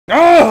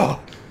Oh!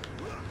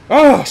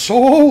 Oh, so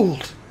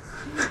old!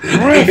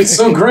 It's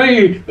so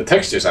great! The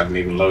textures haven't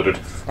even loaded.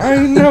 I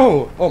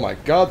know! Oh my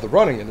god, the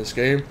running in this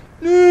game.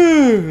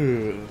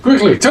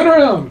 Quickly, turn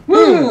around!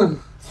 Let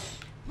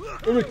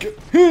me get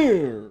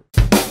here!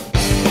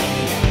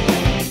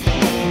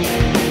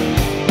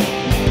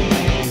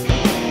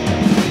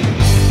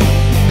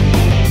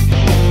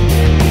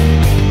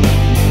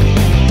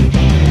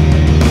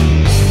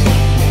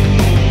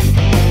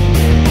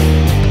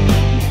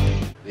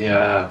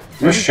 Yeah,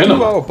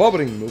 Machinima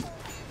bubbling move.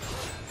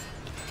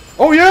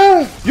 Oh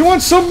yeah? You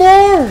want some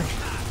more?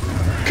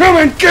 Come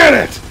and get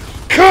it!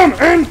 Come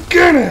and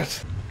get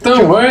it!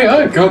 Don't worry,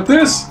 I got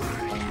this!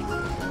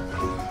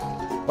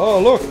 Oh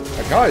look,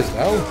 a guy's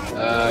down.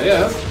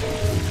 Yeah.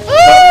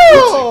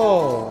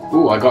 Oh!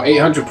 Ooh, I got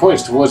 800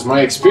 points towards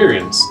my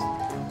experience.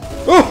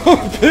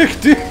 Oh, big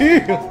deal!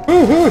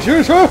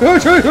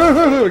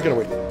 Get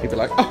away. He'd be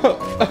like,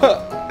 uh-oh.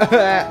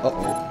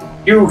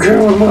 You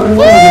killed my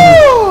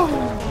mother!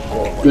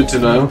 Good to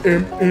know.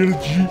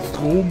 MLG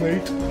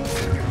soulmate.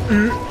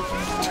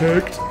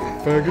 Tagged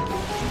faggot.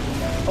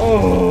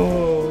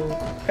 Oh.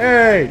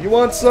 Hey, you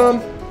want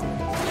some?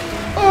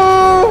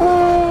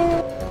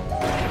 Oh.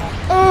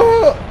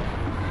 Oh.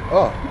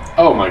 Oh.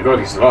 Oh my god,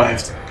 he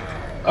survived.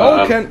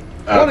 Oh,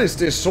 what is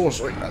this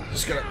sorcery? I'm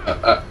just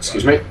gonna.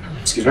 Excuse me.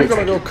 Excuse me. I'm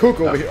gonna go cook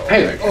over here.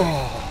 Hey there.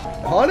 Oh,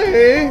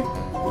 honey.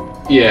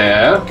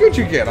 Yeah. Could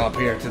you get up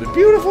here to the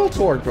beautiful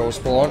Torgo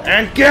spawn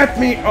and get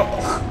me?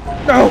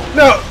 Oh. No,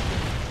 no.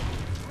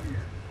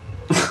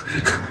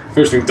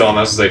 First thing Don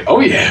has to say,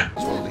 oh yeah!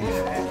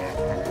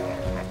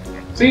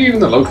 See, even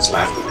the locusts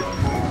laughed at me.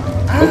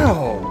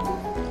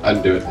 Ow! I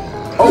didn't do it.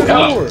 Oh,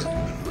 hello!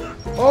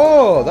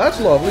 Oh, that's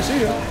lovely,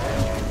 see ya.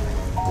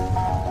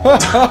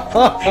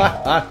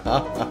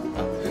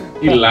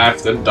 He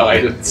laughed and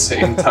died at the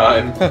same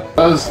time.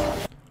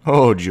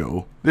 Oh,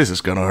 Joe, this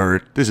is gonna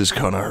hurt. This is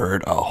gonna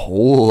hurt a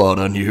whole lot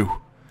on you.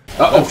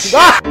 Uh-oh,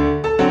 shit!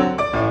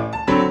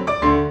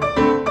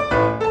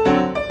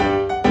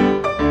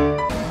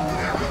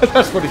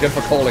 That's what you get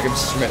for calling him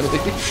smelly.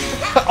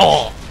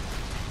 Oh.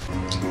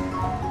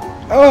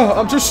 Oh,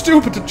 I'm too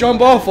stupid to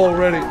jump off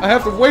already. I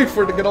have to wait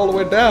for it to get all the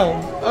way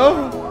down.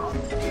 Oh.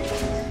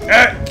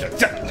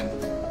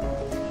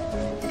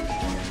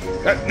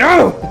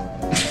 No!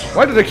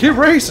 Why did I keep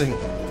racing?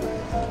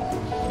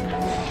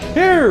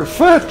 Here,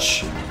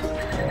 fetch!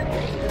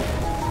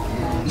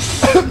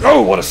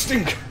 Oh, what a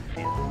stink!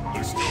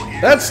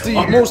 That's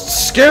the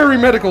most scary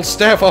medical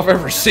staff I've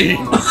ever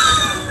seen.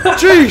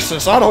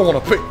 Jesus, I don't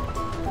want to pick.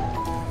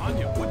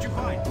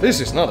 This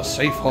is not a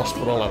safe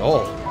hospital at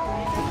all.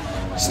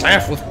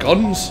 Staff with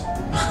guns?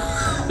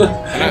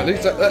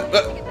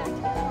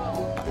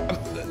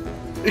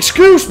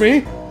 Excuse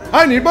me?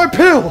 I need my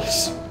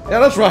pills! Yeah,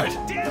 that's right.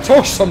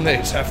 Toss some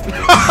nades after.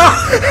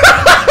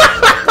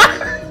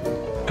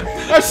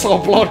 I saw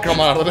blood come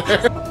out of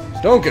there.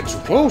 Don't get too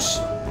close.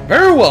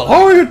 Very well.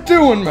 How are you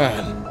doing,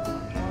 man?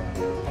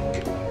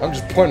 I'm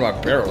just pointing my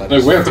barrel at him.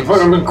 Look, we have to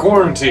put him in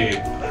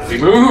quarantine. If he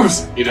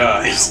moves, he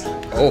dies.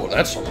 Oh,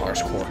 that's some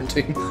harsh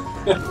quarantine.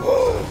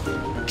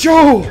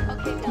 Joe!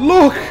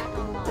 Look!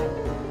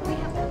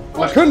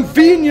 What?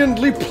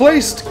 Conveniently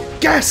placed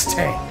gas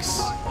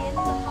tanks!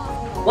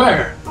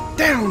 Where?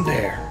 Down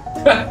there!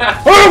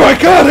 Oh my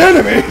god,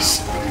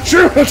 enemies!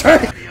 Shoot the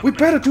tank! We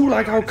better do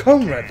like our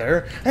comrade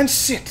there and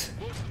sit.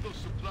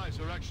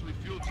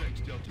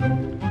 Here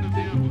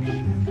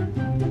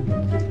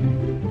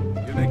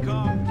they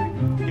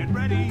come. Get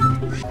ready.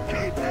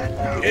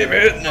 Give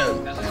it now.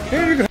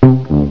 Here you go.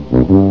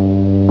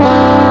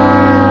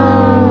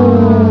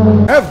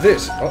 Have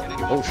this.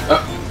 Oh shit.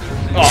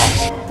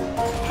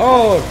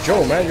 Oh,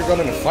 Joe, man, you're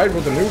gonna fight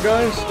with the new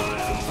guys?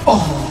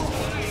 Oh.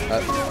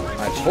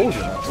 I told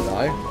you not to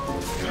die.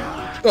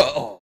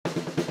 Oh.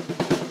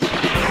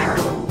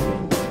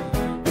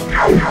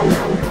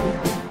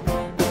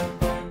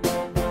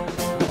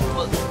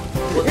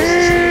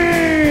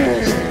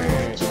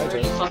 It's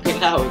really fucking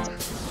loud.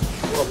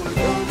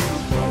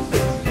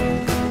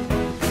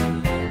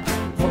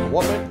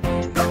 What, man?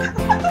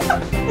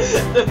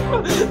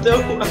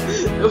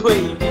 the way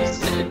you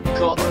said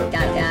God.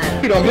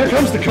 Here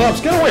comes the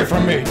cops. Get away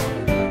from me.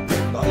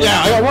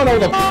 Yeah, I got run over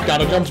the guy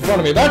that jumps in front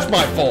of me. That's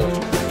my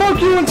fault.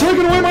 Fuck you and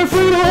taking away my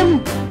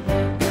freedom.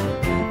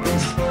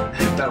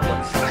 That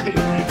was fine.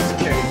 It's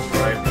getting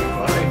fine.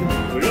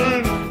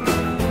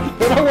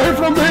 Get away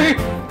from me.